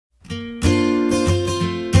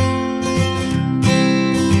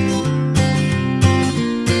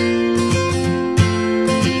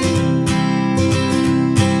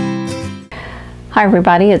Hi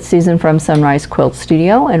everybody, it's Susan from Sunrise Quilt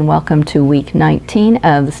Studio and welcome to week 19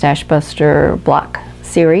 of the Stash Buster block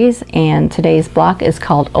series, and today's block is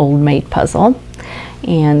called Old Maid Puzzle,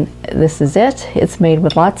 and this is it. It's made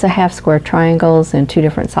with lots of half square triangles in two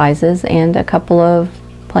different sizes and a couple of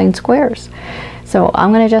plain squares. So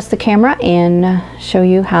I'm going to adjust the camera and show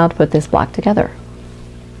you how to put this block together.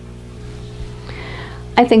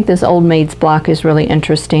 I think this Old Maids block is really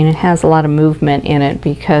interesting. It has a lot of movement in it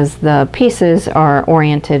because the pieces are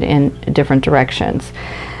oriented in different directions.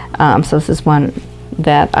 So this is one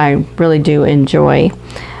that I really do enjoy.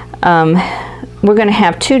 We're going to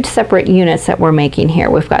have two separate units that we're making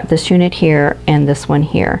here. We've got this unit here and this one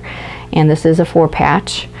here. And this is a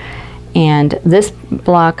 4-patch. And this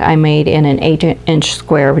block I made in an 8-inch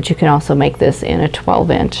square, but you can also make this in a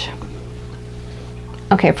 12-inch.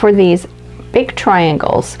 Okay, for these big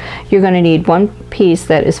triangles, you're going to need one piece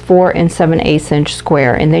that is 4 7/8 inch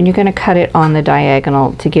square, and then you're going to cut it on the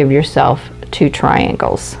diagonal to give yourself two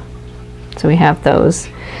triangles. So we have those.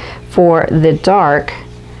 For the dark,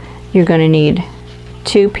 you're going to need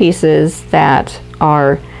two pieces that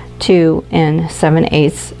are 2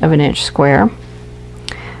 7/8 of an inch square.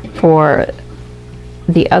 For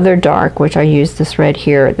the other dark, which I use this red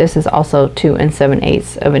here, this is also 2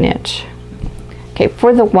 7/8 of an inch. Okay,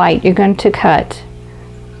 for the white, you're going to cut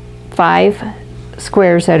 5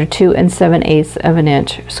 squares that are 2 7/8 of an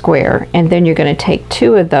inch square, and then you're going to take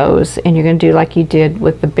 2 of those and you're going to do like you did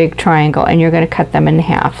with the big triangle, and you're going to cut them in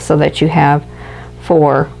half so that you have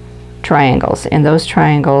 4 triangles, and those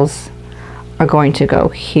triangles are going to go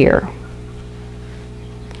here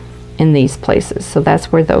in these places. So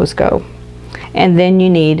that's where those go. And then you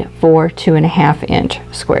need 4 2.5 inch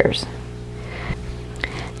squares.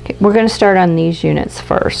 We're going to start on these units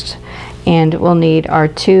first, and we'll need our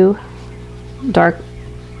 2 dark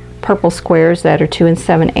purple squares that are 2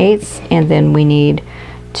 7/8, and then we need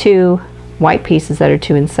 2 white pieces that are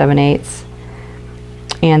 2 7/8,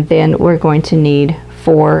 and then we're going to need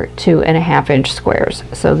 4 2.5 inch squares.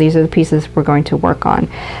 So these are the pieces we're going to work on.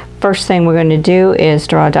 First thing we're going to do is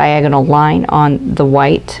draw a diagonal line on the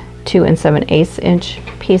white 2 7/8 inch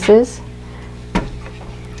pieces.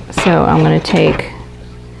 So I'm going to take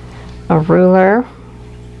a ruler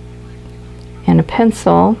and a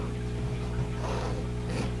pencil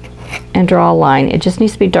and draw a line. It just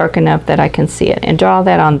needs to be dark enough that I can see it, and draw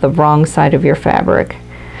that on the wrong side of your fabric.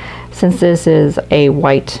 Since this is a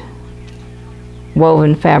white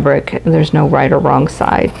woven fabric, there's no right or wrong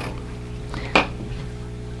side.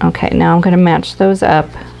 Okay, now I'm going to match those up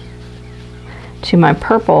to my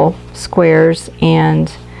purple squares,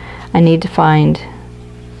 and I need to find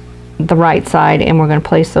the right side, and we're going to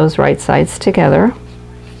place those right sides together.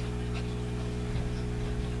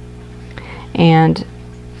 And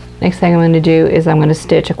next thing I'm going to do is I'm going to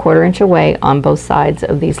stitch a 1/4 inch away on both sides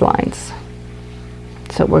of these lines.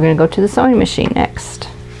 So we're going to go to the sewing machine next.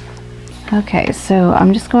 Okay, so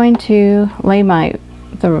I'm just going to lay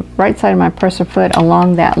the right side of my presser foot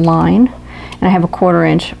along that line, and I have a 1/4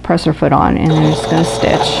 inch presser foot on, and I'm just going to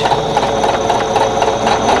stitch.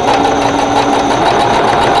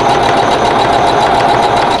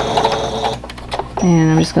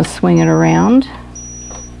 And I'm just going to swing it around.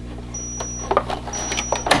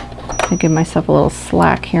 I give myself a little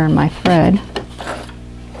slack here in my thread.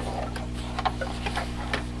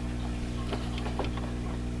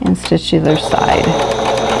 And stitch the other side.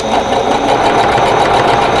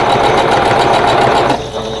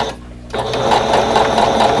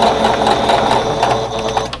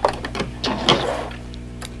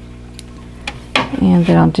 And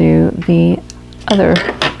then I'll do the other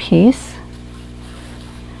piece.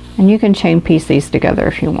 And you can chain piece these together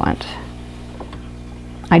if you want.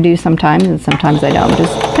 I do sometimes, and sometimes I don't.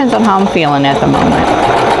 Just depends on how I'm feeling at the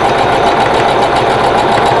moment.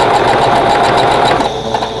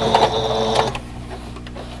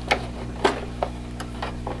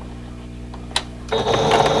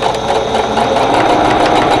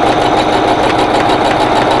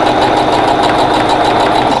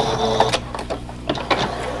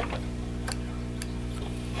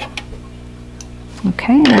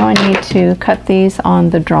 Okay, now I need to cut these on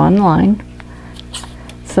the drawn line.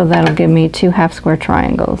 So that'll give me 2 half square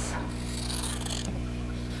triangles.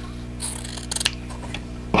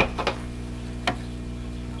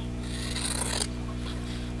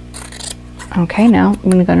 Okay, now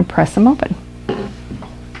I'm going to press them open.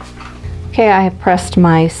 Okay, I have pressed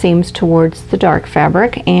my seams towards the dark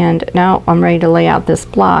fabric, and now I'm ready to lay out this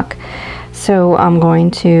block. So I'm going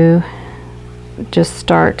to just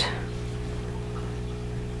start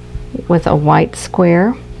with a white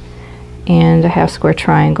square and a half square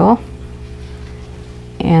triangle,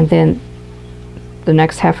 and then the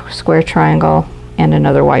next half square triangle and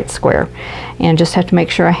another white square, and just have to make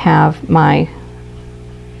sure I have my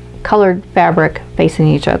colored fabric facing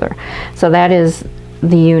each other. So that is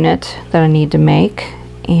the unit that I need to make,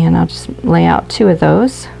 and I'll just lay out 2 of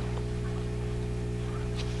those.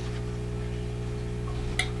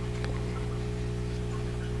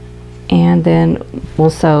 And then we'll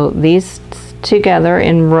sew these together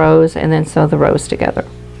in rows and then sew the rows together.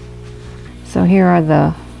 So here are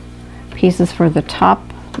the pieces for the top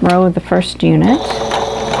row of the first unit.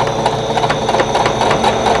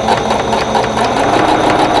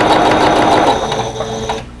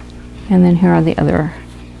 And then here are the other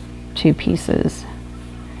 2 pieces.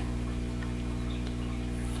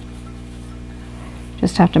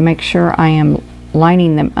 Just have to make sure I am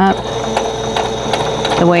lining them up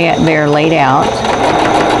the way they're laid out.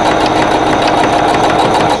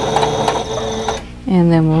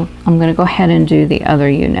 And then I'm going to go ahead and do the other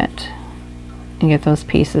unit and get those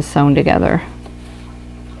pieces sewn together.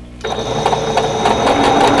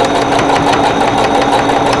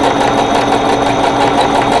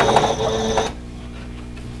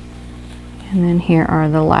 And then here are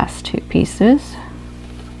the last 2 pieces.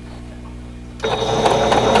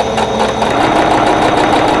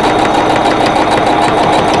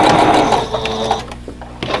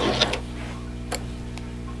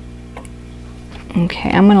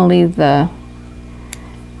 Okay, I'm going to leave the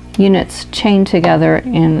units chained together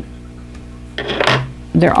in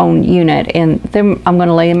their own unit, and then I'm going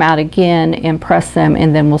to lay them out again and press them,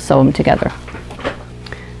 and then we'll sew them together.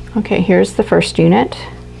 Okay, here's the first unit,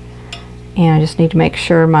 and I just need to make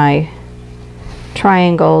sure my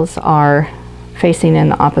triangles are facing in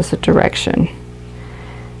the opposite direction.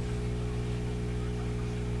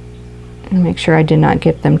 And make sure I did not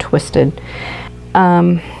get them twisted.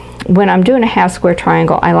 When I'm doing a half square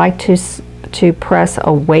triangle, I like to press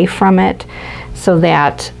away from it so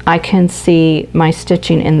that I can see my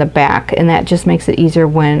stitching in the back, and that just makes it easier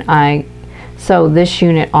when I sew this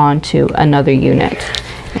unit onto another unit.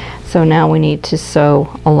 So now we need to sew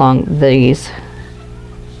along these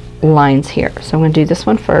lines here. So I'm going to do this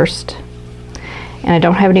one first, and I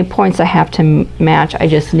don't have any points I have to match. I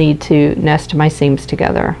just need to nest my seams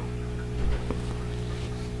together.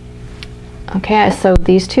 Okay, I sewed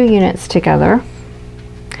these 2 units together,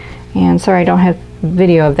 and sorry I don't have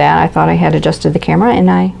video of that. I thought I had adjusted the camera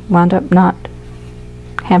and I wound up not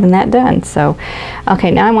having that done. So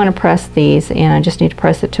okay, now I want to press these, and I just need to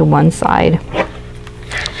press it to one side,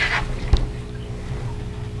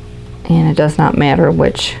 and it does not matter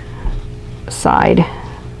which side.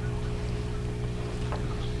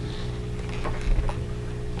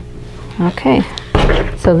 Okay,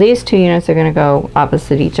 so these 2 units are going to go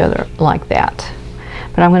opposite each other like that.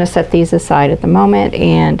 But I'm going to set these aside at the moment,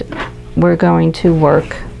 and we're going to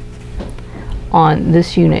work on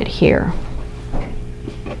this unit here.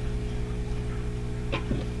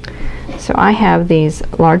 So I have these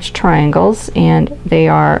large triangles, and they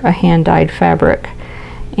are a hand-dyed fabric,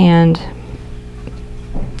 and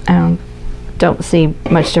I don't see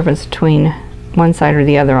much difference between one side or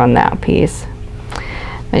the other on that piece.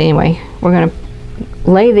 But anyway, we're going to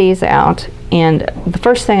lay these out, and the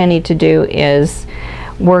first thing I need to do is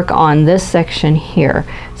work on this section here.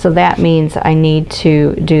 So that means I need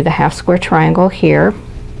to do the half square triangle here.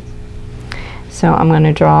 So I'm going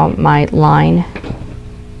to draw my line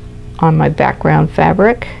on my background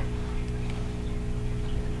fabric,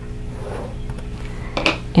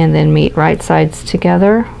 and then meet right sides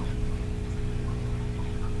together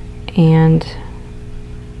and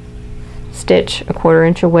stitch a 1/4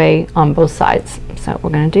 inch away on both sides. So we're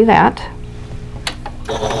going to do that.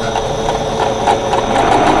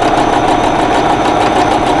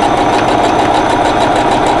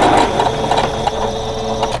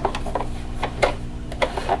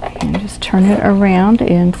 And just turn it around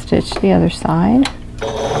and stitch the other side.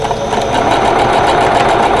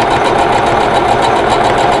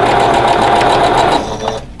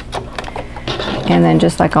 And then,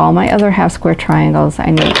 just like all my other half square triangles,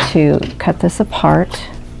 I need to cut this apart.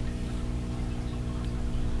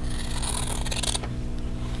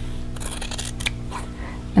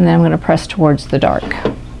 And then I'm going to press towards the dark.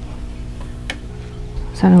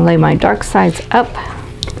 So I'm going to lay my dark sides up.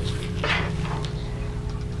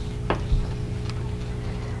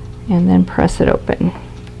 And then press it open.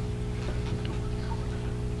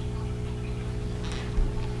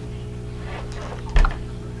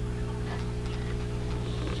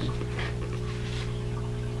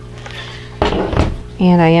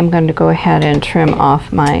 And I am going to go ahead and trim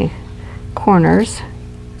off my corners.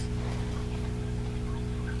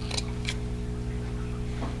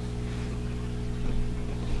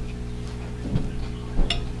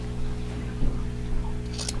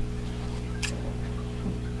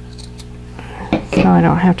 so I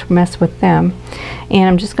don't have to mess with them. And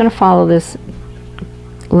I'm just going to follow this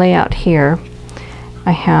layout here.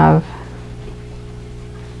 I have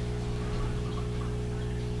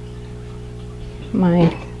my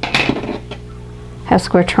half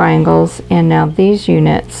square triangles, and now these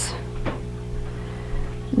units,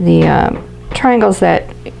 the triangles that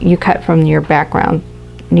you cut from your background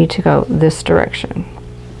need to go this direction,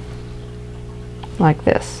 like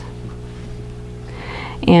this.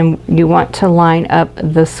 And you want to line up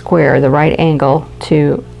the square, the right angle,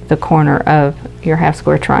 to the corner of your half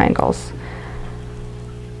square triangles.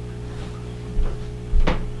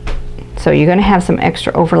 So you're going to have some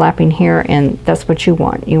extra overlapping here, and that's what you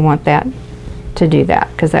want. You want that to do that,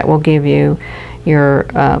 because that will give you your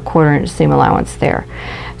 1/4 inch seam allowance there.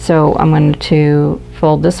 So I'm going to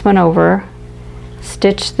fold this one over,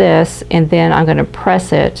 stitch this, and then I'm going to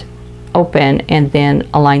press it open and then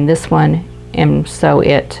align this one and sew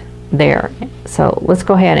it there. So let's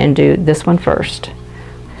go ahead and do this one first.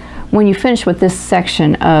 When you finish with this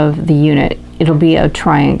section of the unit, it'll be a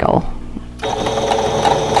triangle.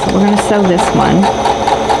 So we're going to sew this one.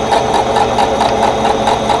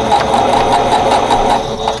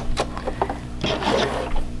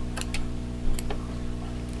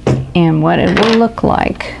 And what it will look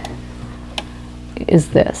like is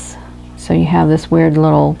this. So you have this weird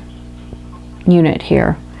little unit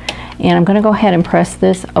here. And I'm going to go ahead and press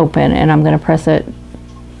this open, and I'm going to press it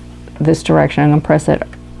this direction. I'm going to press it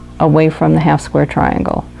away from the half square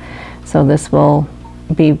triangle. So this will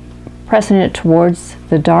be pressing it towards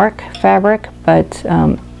the dark fabric, but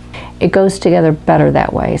it goes together better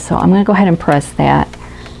that way. So I'm going to go ahead and press that,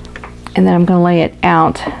 and then I'm going to lay it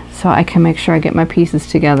out so I can make sure I get my pieces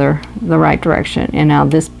together the right direction. And now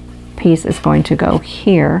this piece is going to go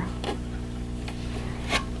here,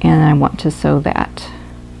 and I want to sew that.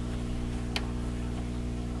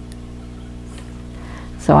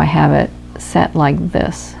 So I have it set like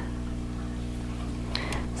this.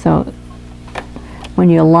 So when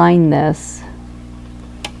you align this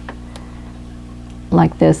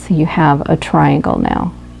like this, you have a triangle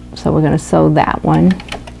now. So we're going to sew that one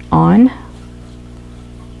on.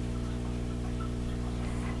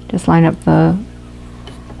 Just line up the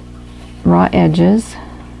raw edges.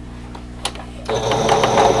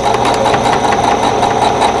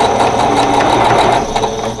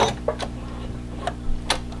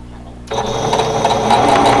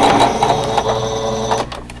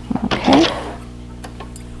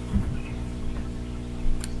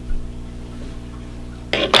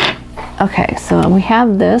 Okay, so we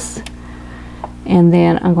have this, and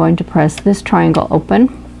then I'm going to press this triangle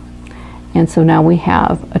open, and so now we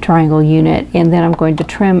have a triangle unit, and then I'm going to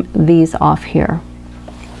trim these off here.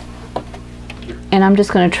 And I'm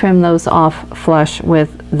just going to trim those off flush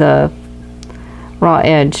with the raw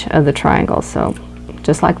edge of the triangle, so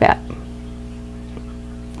just like that.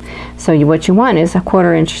 So what you want is a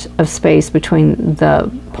 1/4 inch of space between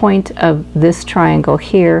the point of this triangle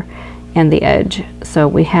here and the edge. So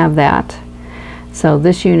we have that. So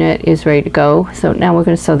this unit is ready to go. So now we're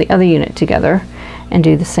going to sew the other unit together and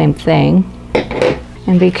do the same thing.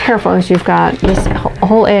 And be careful, as you've got this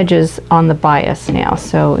whole edge is on the bias now,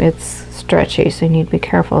 so it's stretchy, so you need to be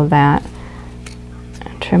careful of that.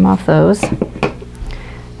 Trim off those.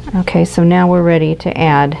 Okay, so now we're ready to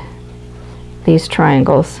add these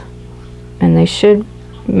triangles, and they should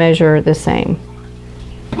measure the same.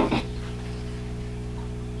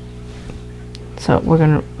 So we're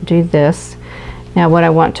going to do this. Now what I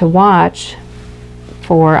want to watch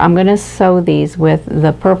for, I'm going to sew these with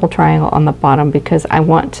the purple triangle on the bottom, because I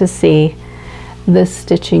want to see this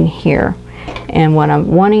stitching here. And what I'm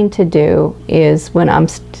wanting to do is, when I'm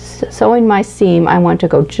sewing my seam, I want to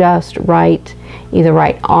go just right, either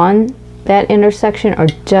right on that intersection or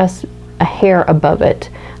just a hair above it.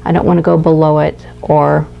 I don't want to go below it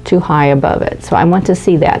or too high above it. So I want to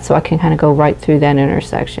see that, so I can kind of go right through that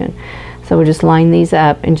intersection. So we'll just line these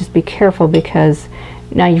up, and just be careful, because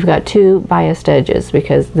now you've got two biased edges,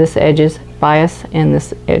 because this edge is bias and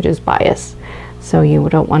this edge is bias. So you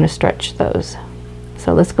don't want to stretch those.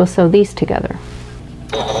 So let's go sew these together.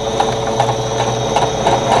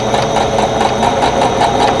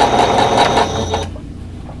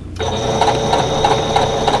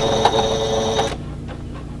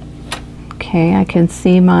 Okay, I can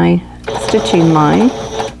see my stitching line,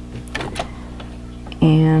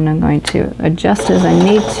 and I'm going to adjust as I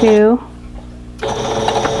need to.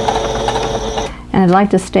 And I'd like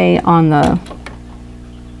to stay on the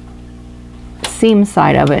seam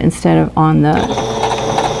side of it instead of on the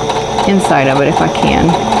inside of it if I can.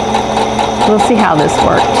 We'll see how this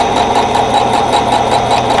worked.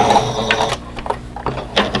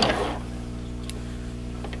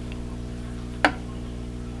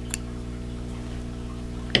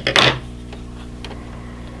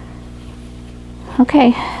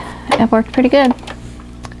 Okay, that worked pretty good.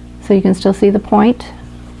 So you can still see the point.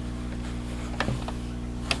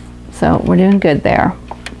 So we're doing good there.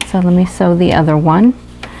 So let me sew the other one.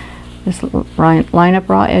 Just line up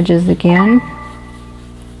raw edges again.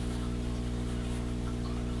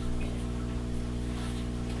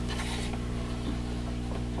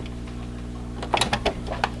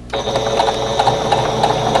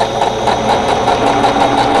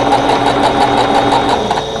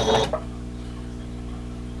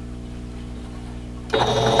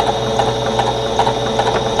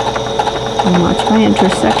 And watch my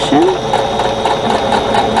intersection.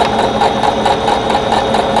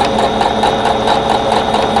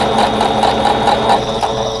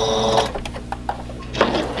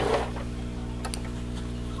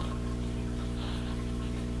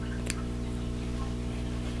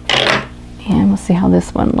 And we'll see how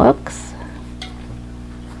this one looks.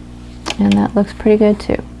 And that looks pretty good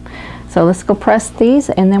too. So let's go press these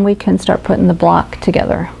and then we can start putting the block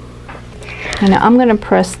together. And now I'm going to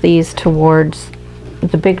press these towards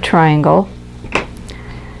the big triangle.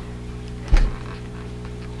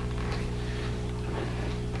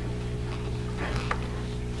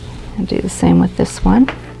 And do the same with this one.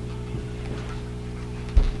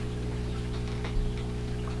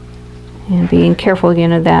 And being careful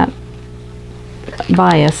again of that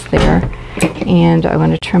bias there. And I'm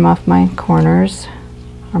going to trim off my corners,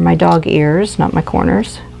 or my dog ears, not my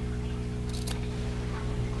corners.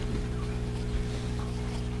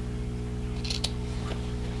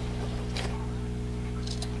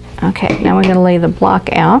 Okay, now we're going to lay the block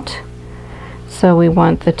out. So we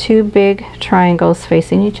want the two big triangles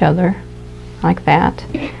facing each other, like that.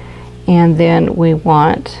 And then we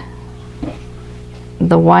want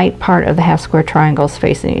the white part of the half square triangles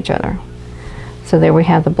facing each other. So there we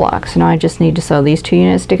have the block. So now I just need to sew these two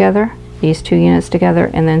units together, these two units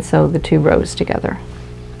together, and then sew the two rows together.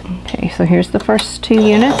 Okay, so here's the first two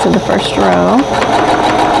units of the first row.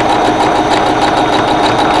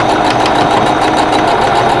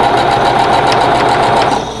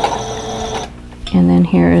 And then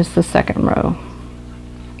here is the second row.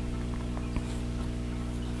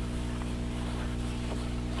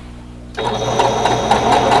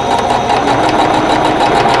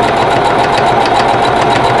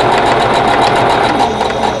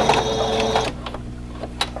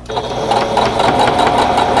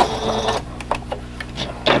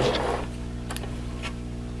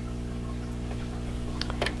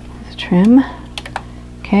 Trim.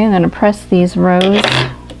 Okay, I'm going to press these rows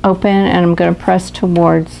open and I'm going to press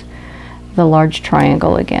towards the large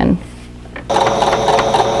triangle again.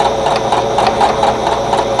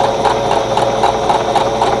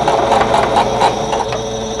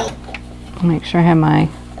 Make sure I have my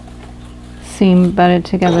seam butted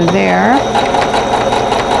together there.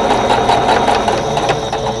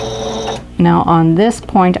 Now on this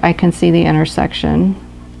point I can see the intersection.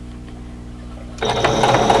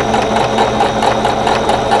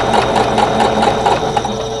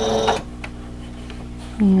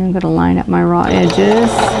 I'm going to line up my raw edges.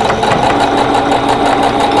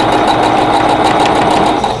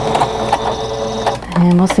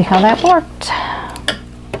 And we'll see how that worked.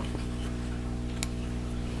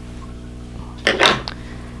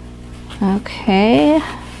 Okay.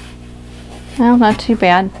 Well, not too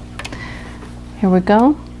bad. Here we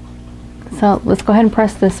go. So let's go ahead and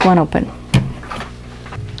press this one open.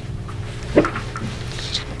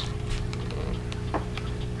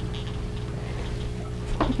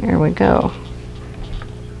 Here we go.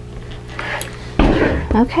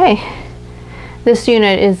 Okay. This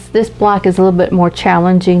block is a little bit more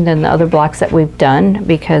challenging than the other blocks that we've done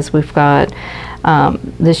because we've got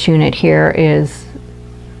this unit here is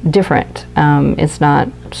different. It's not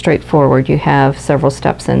straightforward. You have several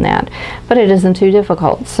steps in that, but it isn't too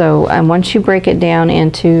difficult. So once you break it down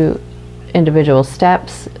into individual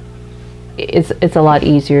steps, it's a lot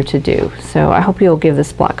easier to do. So I hope you'll give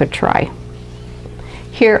this block a try.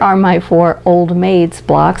 Here are my 4 old Maids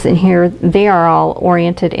blocks, and here they are all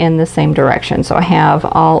oriented in the same direction. So I have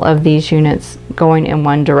all of these units going in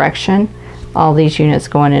one direction, all these units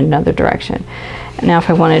going in another direction. Now if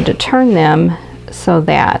I wanted to turn them so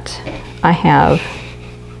that I have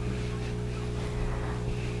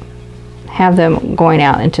them going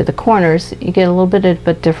out into the corners, you get a little bit of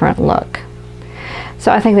a different look.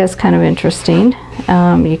 So I think that's kind of interesting.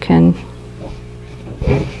 You can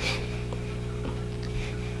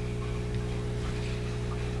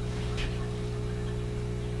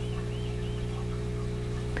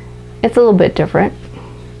it's a little bit different.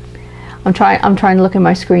 I'm trying to look at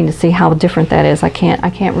my screen to see how different that is. I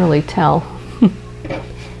can't really tell.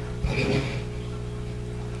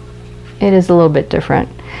 it is a little bit different.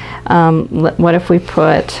 What if we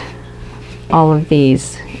put all of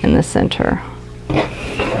these in the center?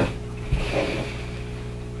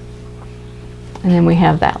 And then we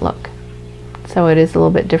have that look. So it is a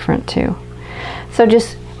little bit different too. So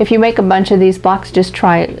just, if you make a bunch of these blocks, just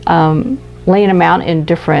try laying them out in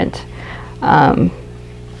different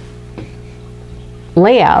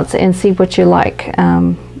layouts and see what you like.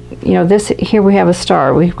 You know, this here we have a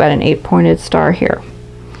star. We've got an 8-pointed star here.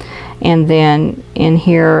 And then in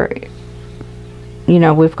here, you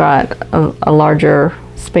know, we've got a larger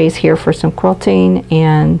space here for some quilting,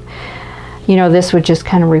 and you know, this would just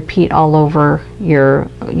kind of repeat all over your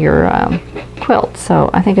quilt. So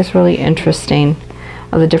I think it's really interesting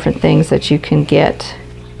of the different things that you can get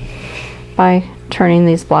by turning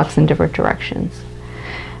these blocks in different directions.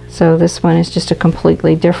 So this one is just a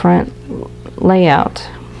completely different layout.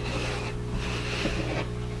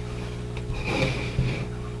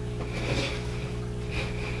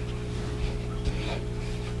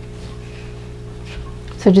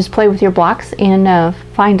 So just play with your blocks and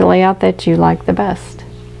find a layout that you like the best.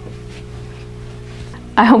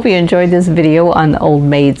 I hope you enjoyed this video on the Old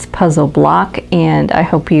Maids puzzle block, and I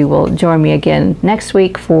hope you will join me again next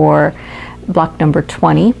week for block number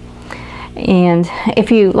 20. And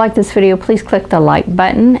if you like this video, please click the like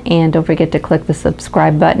button, and don't forget to click the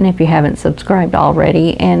subscribe button if you haven't subscribed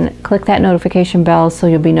already, and click that notification bell so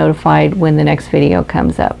you'll be notified when the next video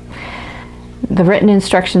comes up. The written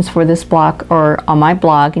instructions for this block are on my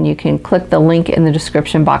blog, and you can click the link in the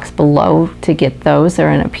description box below to get those.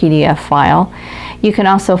 They're in a PDF file. You can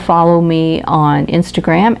also follow me on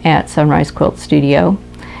Instagram at Sunrise Quilt Studio.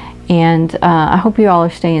 And I hope you all are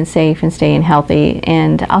staying safe and staying healthy,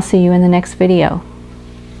 and I'll see you in the next video.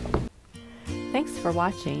 Thanks for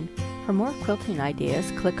watching. For more quilting ideas,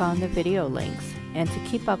 click on the video links. And to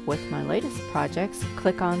keep up with my latest projects,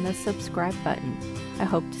 click on the subscribe button. I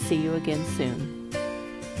hope to see you again soon.